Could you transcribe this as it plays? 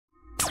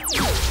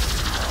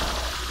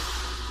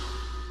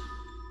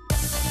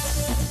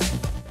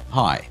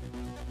Hi.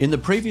 In the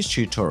previous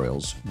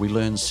tutorials, we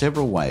learned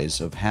several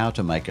ways of how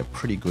to make a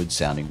pretty good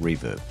sounding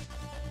reverb.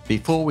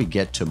 Before we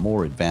get to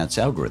more advanced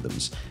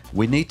algorithms,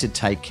 we need to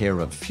take care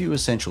of a few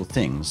essential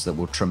things that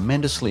will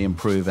tremendously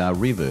improve our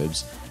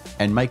reverbs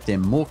and make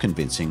them more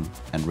convincing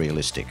and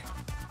realistic.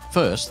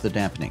 First, the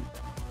dampening.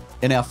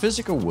 In our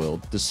physical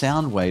world, the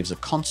sound waves are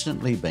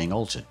constantly being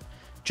altered.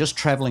 Just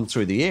traveling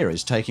through the air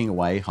is taking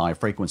away high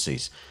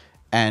frequencies.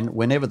 And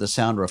whenever the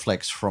sound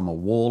reflects from a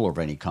wall of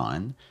any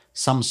kind,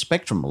 some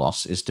spectrum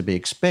loss is to be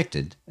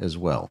expected as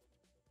well.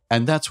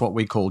 And that's what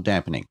we call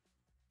dampening.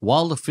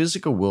 While the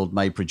physical world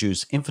may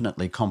produce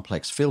infinitely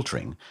complex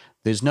filtering,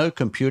 there's no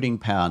computing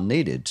power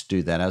needed to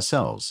do that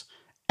ourselves,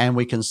 and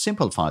we can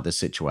simplify the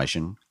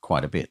situation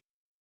quite a bit.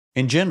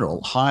 In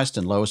general, highest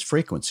and lowest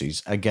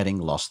frequencies are getting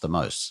lost the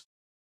most.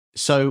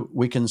 So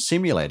we can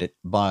simulate it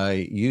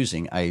by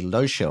using a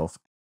low shelf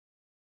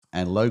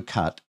and low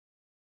cut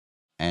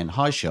and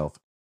high shelf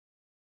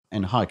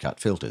and high cut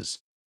filters.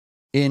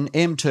 In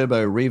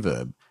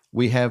MTurboReverb,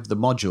 we have the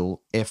module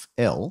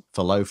FL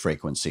for low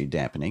frequency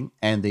dampening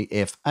and the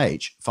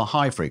FH for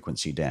high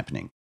frequency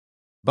dampening.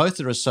 Both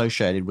are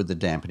associated with the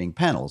dampening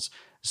panels,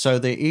 so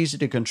they're easy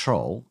to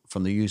control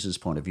from the user's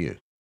point of view.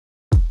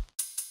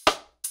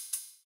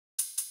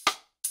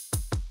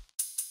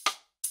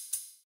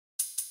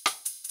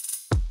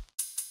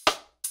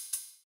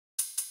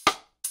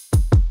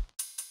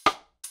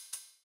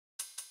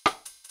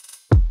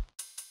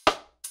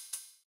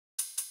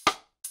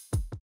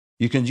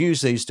 You can use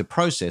these to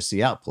process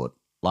the output,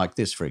 like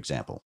this for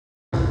example.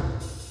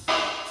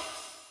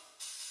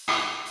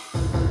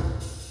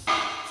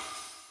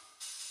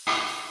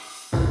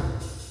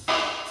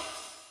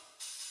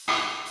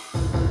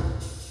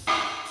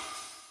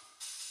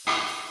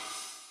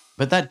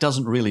 But that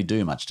doesn't really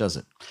do much, does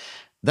it?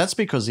 That's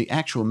because the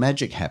actual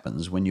magic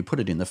happens when you put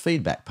it in the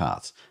feedback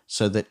path,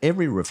 so that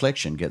every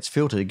reflection gets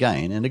filtered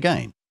again and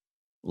again,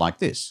 like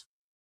this.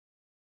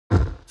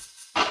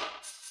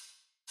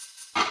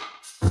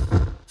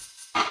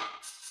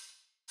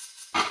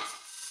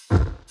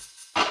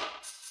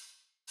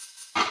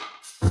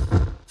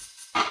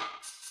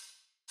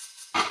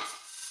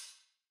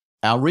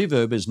 Our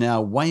reverb is now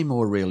way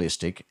more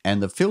realistic,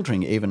 and the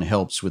filtering even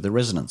helps with the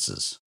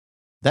resonances.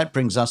 That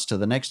brings us to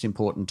the next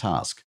important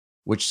task,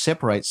 which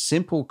separates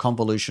simple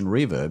convolution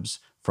reverbs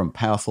from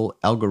powerful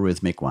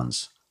algorithmic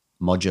ones: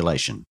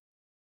 modulation.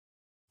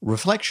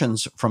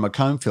 Reflections from a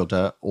comb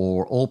filter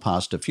or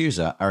all-pass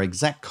diffuser are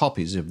exact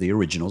copies of the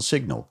original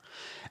signal,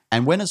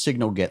 and when a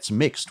signal gets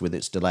mixed with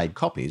its delayed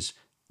copies,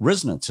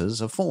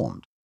 resonances are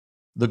formed.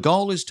 The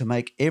goal is to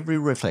make every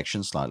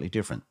reflection slightly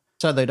different,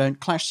 so they don't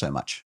clash so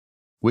much,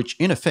 which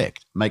in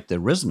effect make the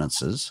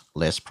resonances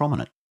less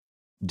prominent.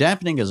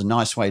 Dampening is a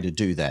nice way to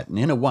do that, and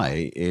in a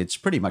way, it's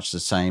pretty much the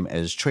same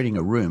as treating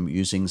a room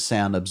using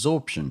sound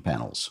absorption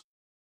panels.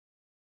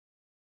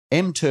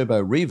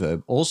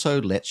 MTurboReverb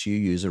also lets you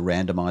use a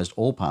randomized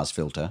all-pass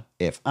filter,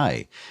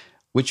 FA,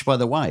 which by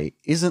the way,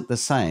 isn't the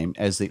same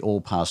as the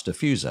all-pass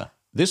diffuser.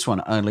 This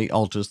one only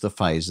alters the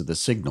phase of the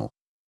signal.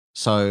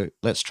 So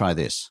let's try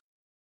this.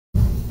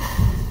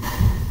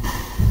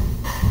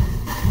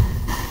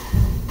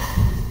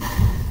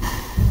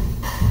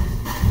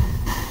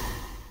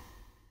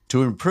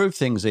 To improve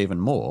things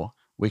even more,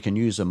 we can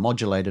use a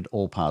modulated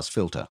all-pass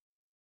filter.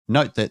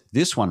 Note that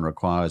this one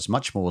requires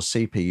much more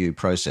CPU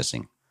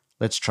processing.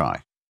 Let's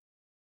try.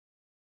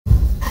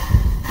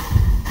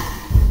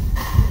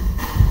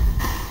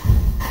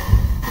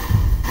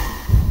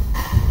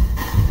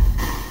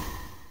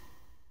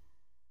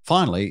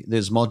 Finally,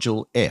 there's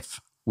module F,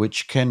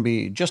 which can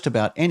be just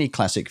about any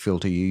classic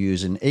filter you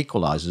use in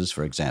equalizers,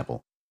 for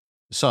example.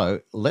 So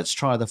let's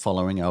try the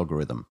following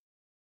algorithm.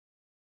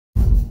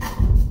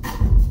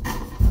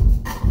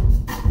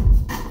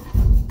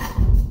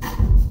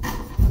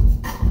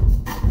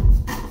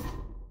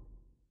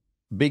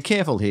 Be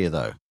careful here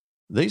though.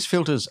 These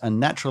filters are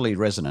naturally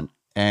resonant,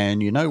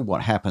 and you know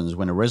what happens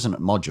when a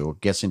resonant module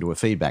gets into a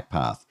feedback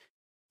path.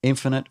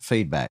 Infinite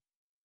feedback.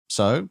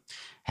 So,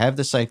 have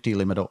the safety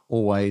limiter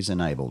always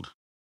enabled.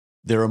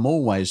 There are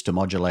more ways to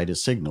modulate a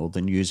signal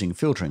than using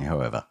filtering,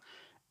 however,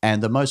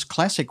 and the most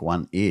classic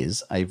one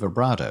is a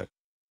vibrato,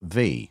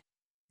 V.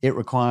 It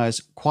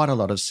requires quite a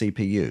lot of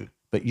CPU,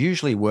 but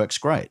usually works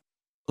great.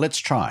 Let's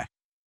try.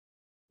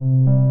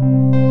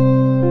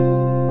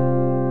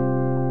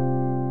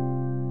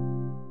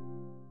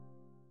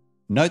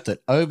 Note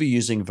that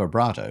overusing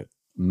vibrato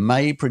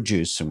may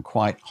produce some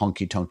quite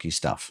honky-tonky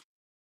stuff.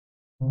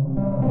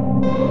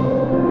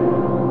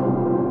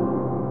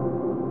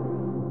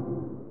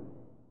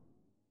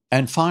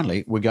 And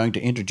finally, we're going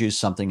to introduce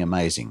something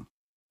amazing: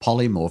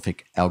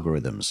 polymorphic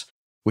algorithms,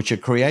 which are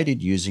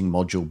created using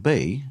module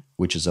B,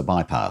 which is a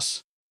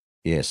bypass.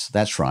 Yes,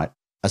 that's right,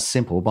 a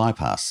simple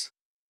bypass.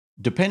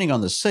 Depending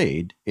on the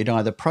seed, it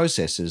either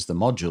processes the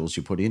modules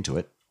you put into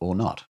it or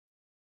not.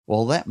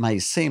 While that may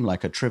seem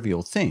like a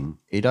trivial thing,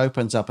 it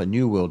opens up a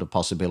new world of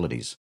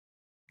possibilities.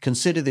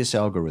 Consider this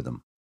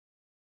algorithm.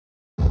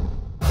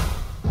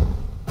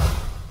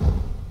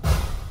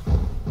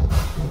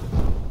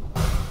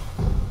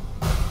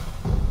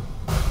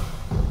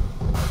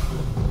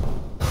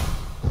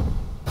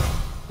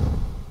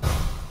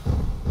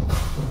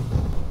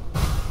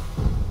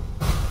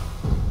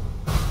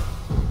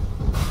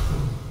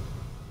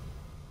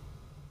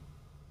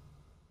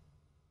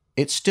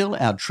 It's still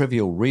our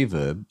trivial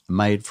reverb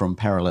made from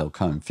parallel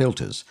comb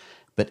filters,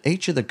 but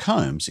each of the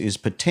combs is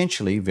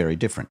potentially very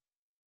different.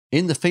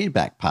 In the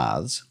feedback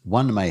paths,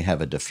 one may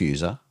have a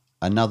diffuser,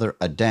 another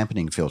a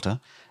dampening filter,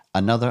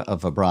 another a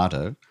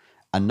vibrato,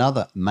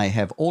 another may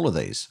have all of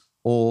these,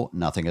 or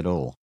nothing at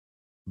all.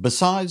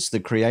 Besides the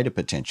creative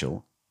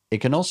potential, it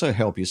can also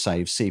help you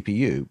save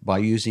CPU by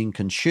using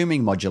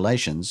consuming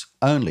modulations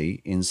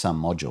only in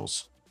some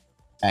modules.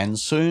 And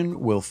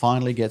soon we'll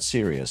finally get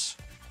serious.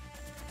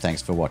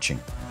 Thanks for watching.